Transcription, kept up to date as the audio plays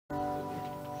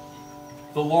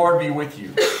The Lord be with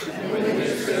you. And with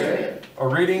your spirit. A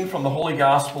reading from the Holy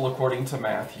Gospel according to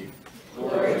Matthew.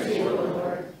 Glory to you,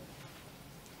 Lord.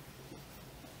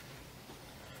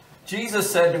 Jesus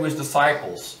said to his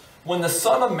disciples, "When the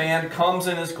Son of Man comes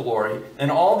in his glory, and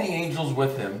all the angels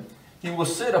with him, he will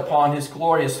sit upon his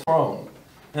glorious throne,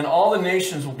 and all the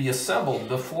nations will be assembled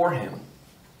before him.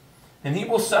 And he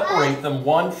will separate them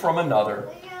one from another,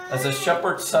 as a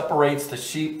shepherd separates the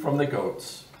sheep from the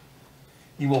goats.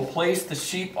 He will place the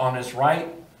sheep on his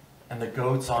right and the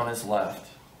goats on his left.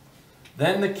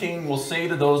 Then the king will say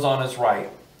to those on his right,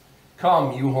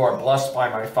 'Come, you who are blessed by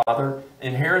my Father,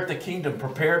 inherit the kingdom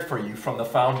prepared for you from the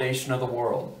foundation of the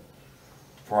world.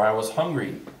 For I was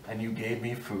hungry, and you gave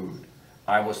me food.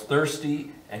 I was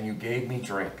thirsty, and you gave me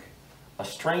drink. A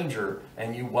stranger,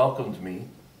 and you welcomed me.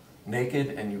 Naked,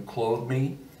 and you clothed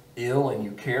me. Ill, and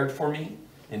you cared for me.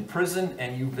 In prison,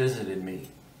 and you visited me.'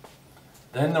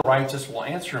 Then the righteous will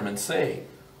answer him and say,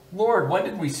 'Lord, when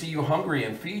did we see you hungry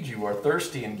and feed you, or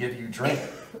thirsty and give you drink?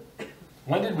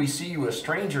 When did we see you a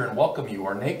stranger and welcome you,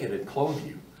 or naked and clothe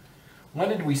you? When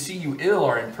did we see you ill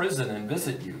or in prison and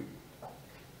visit you?'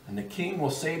 And the king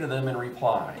will say to them in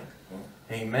reply,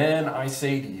 'Amen, I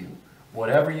say to you,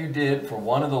 whatever you did for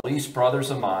one of the least brothers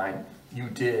of mine, you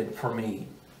did for me.'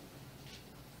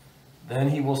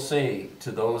 Then he will say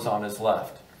to those on his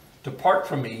left, 'Depart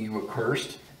from me, you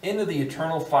accursed, into the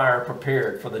eternal fire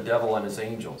prepared for the devil and his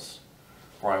angels.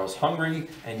 For I was hungry,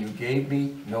 and you gave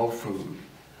me no food.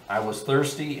 I was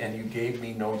thirsty, and you gave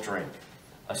me no drink.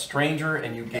 A stranger,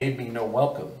 and you gave me no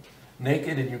welcome.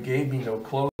 Naked, and you gave me no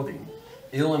clothing.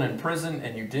 Ill and in prison,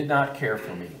 and you did not care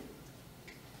for me.'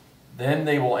 Then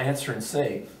they will answer and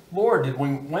say, 'Lord,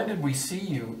 when did we see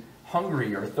you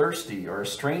hungry or thirsty, or a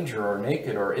stranger, or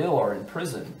naked, or ill, or in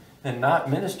prison, and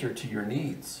not minister to your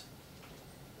needs?'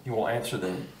 He will answer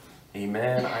them,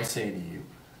 'Amen, I say to you,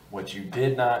 what you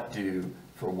did not do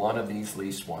for one of these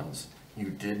least ones,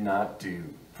 you did not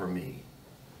do for me.'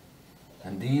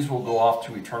 And these will go off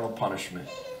to eternal punishment,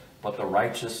 but the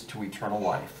righteous to eternal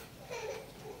life."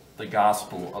 The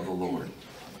Gospel of the Lord.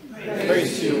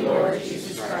 Praise to you, Lord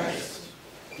Jesus Christ.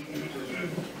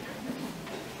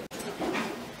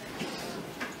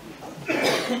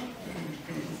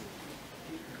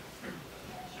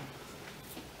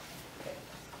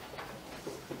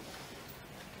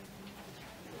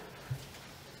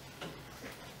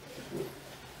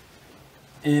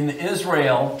 In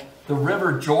Israel, the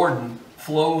river Jordan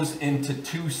flows into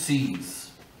two seas.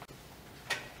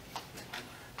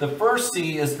 The first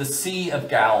sea is the Sea of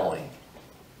Galilee.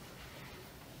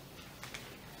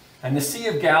 And the Sea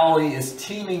of Galilee is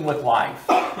teeming with life,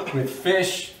 with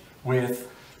fish, with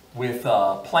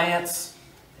plants,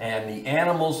 and the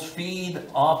animals feed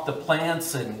off the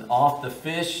plants and off the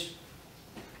fish.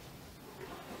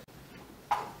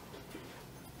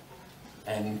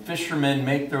 And fishermen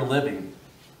make their living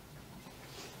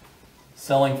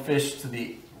selling fish to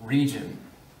the region,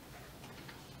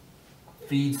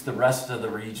 feeds the rest of the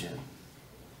region.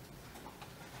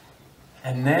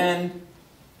 And then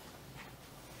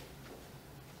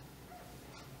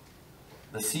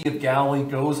the Sea of Galilee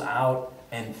goes out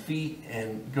and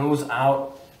goes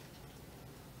out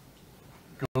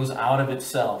of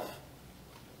itself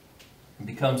and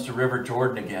becomes the River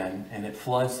Jordan again, and it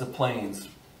floods the plains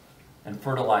and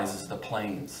fertilizes the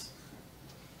plains.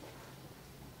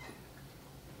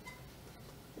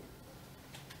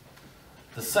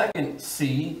 The second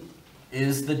sea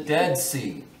is the Dead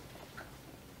Sea.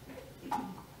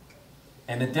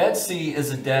 And the Dead Sea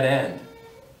is a dead end.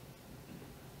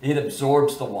 It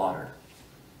absorbs the water.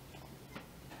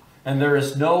 And there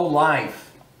is no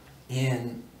life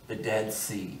in the Dead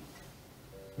Sea.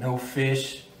 No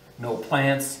fish, no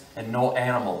plants, and no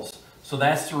animals. So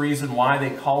that's the reason why they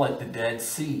call it the Dead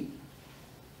Sea.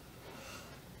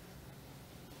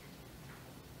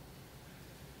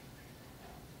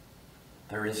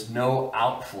 There is no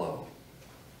outflow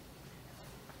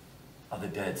of the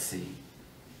Dead Sea.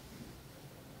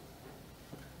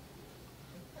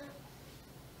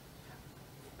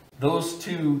 Those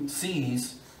two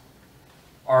seas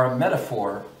are a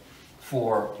metaphor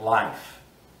for life.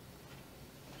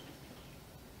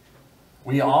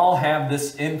 We all have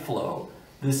this inflow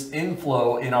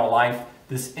in our life,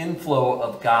 this inflow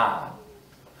of God.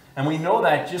 And we know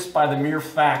that just by the mere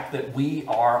fact that we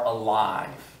are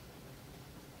alive.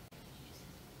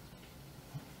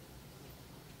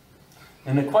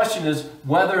 And the question is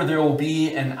whether there will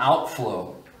be an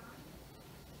outflow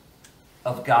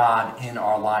of God in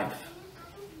our life.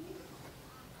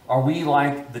 Are we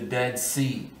like the Dead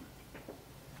Sea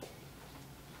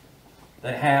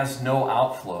that has no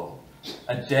outflow,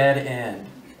 a dead end,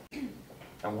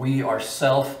 and we are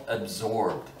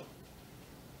self-absorbed?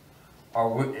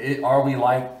 Are we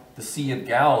like the Sea of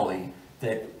Galilee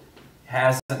that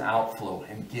has an outflow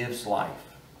and gives life?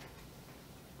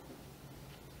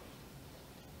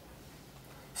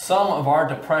 Some of our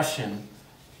depression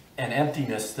and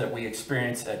emptiness that we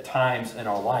experience at times in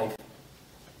our life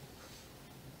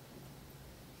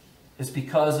is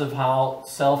because of how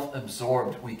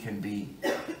self-absorbed we can be.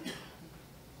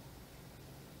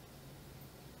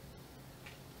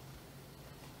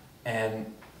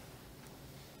 And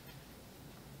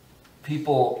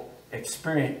people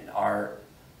experience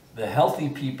the healthy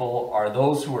people are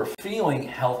those who are feeling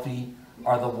healthy,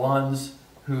 are the ones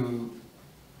who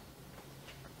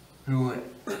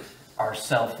are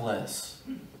selfless.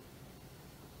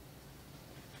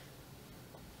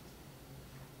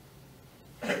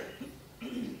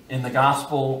 In the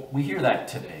gospel, we hear that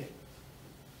today.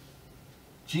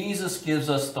 Jesus gives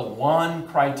us the one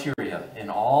criteria in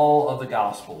all of the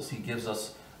gospels. He gives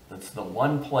us, that's the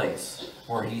one place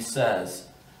where he says,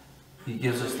 he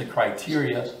gives us the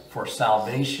criteria for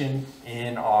salvation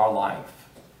in our life.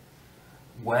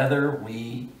 Whether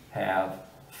we have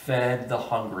fed the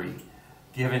hungry,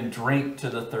 given drink to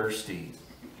the thirsty,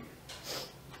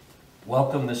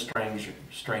 welcomed the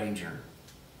stranger,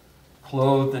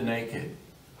 clothed the naked,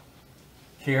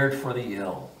 cared for the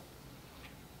ill,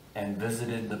 and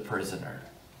visited the prisoner.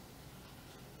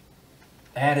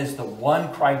 That is the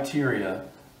one criteria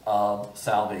of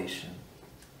salvation.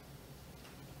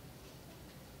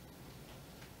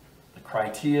 The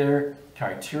criteria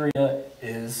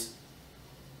is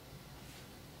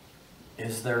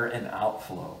there an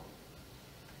outflow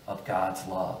of God's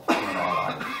love in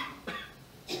our life?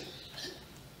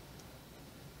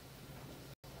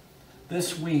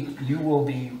 This week, you will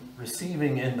be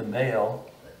receiving in the mail,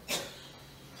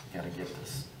 got to get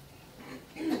this.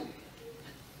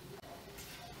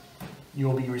 You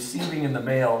will be receiving in the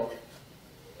mail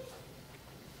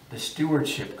the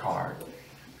stewardship card.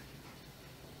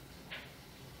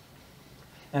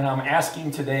 And I'm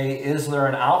asking today, is there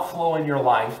an outflow in your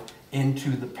life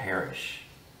into the parish?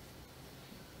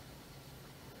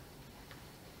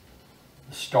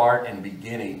 The start and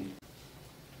beginning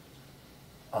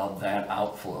of that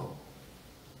outflow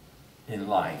in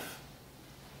life,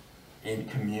 in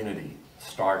community,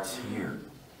 starts here.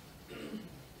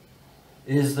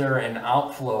 Is there an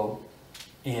outflow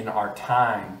in our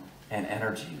time and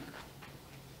energy?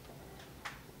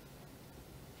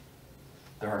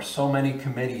 There are so many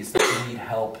committees that need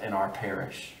help in our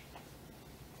parish,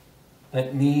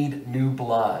 that need new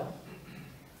blood.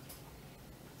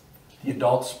 The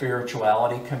Adult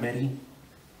Spirituality Committee,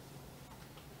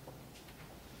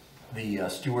 the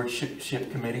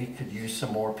Stewardship Committee could use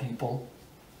some more people.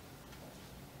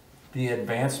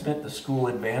 The School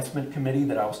Advancement Committee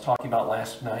that I was talking about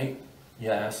last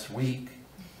week,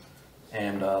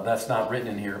 and that's not written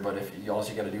in here, but if all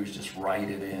you got to do is just write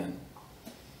it in,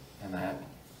 and that,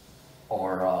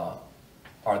 or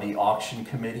the Auction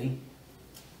Committee.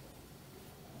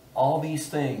 All these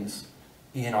things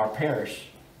in our parish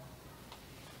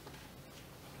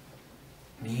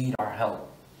need our help.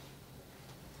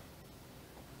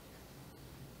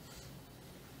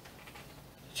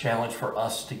 Challenge for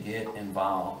us to get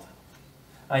involved.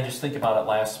 I just think about it.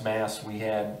 Last Mass we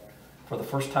had, for the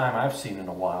first time I've seen in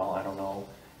a while, I don't know,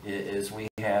 is we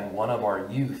had one of our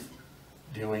youth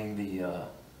reading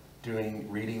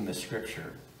the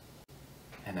scripture,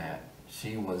 and that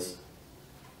she was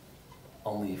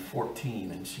only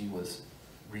 14 and she was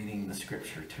reading the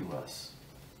scripture to us.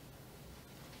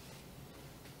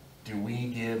 Do we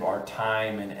give our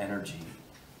time and energy?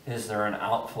 Is there an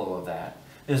outflow of that?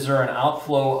 Is there an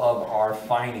outflow of our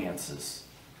finances?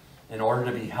 In order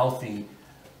to be healthy,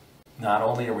 not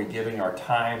only are we giving our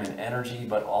time and energy,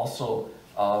 but also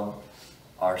of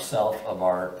our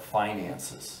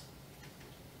finances.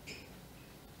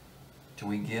 Do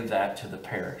we give that to the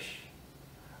parish?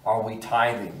 Are we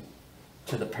tithing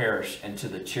to the parish and to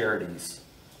the charities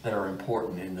that are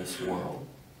important in this world?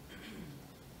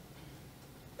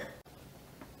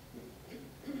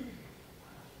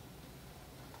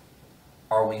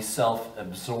 Are we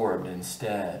self-absorbed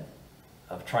instead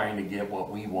of trying to get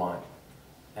what we want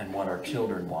and what our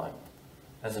children want,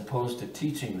 as opposed to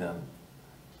teaching them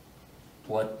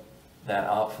what that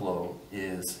outflow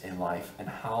is in life and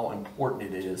how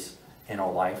important it is in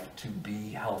our life to be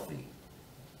healthy?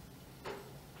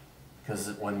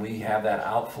 Because when we have that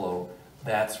outflow,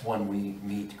 that's when we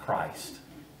meet Christ.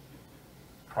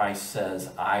 Christ says,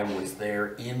 I was there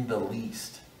in the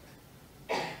least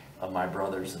of my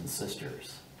brothers and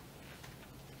sisters,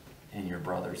 in your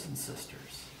brothers and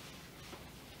sisters.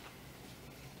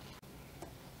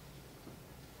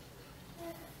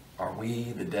 Are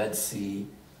we the Dead Sea,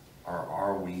 or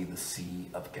are we the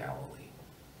Sea of Galilee?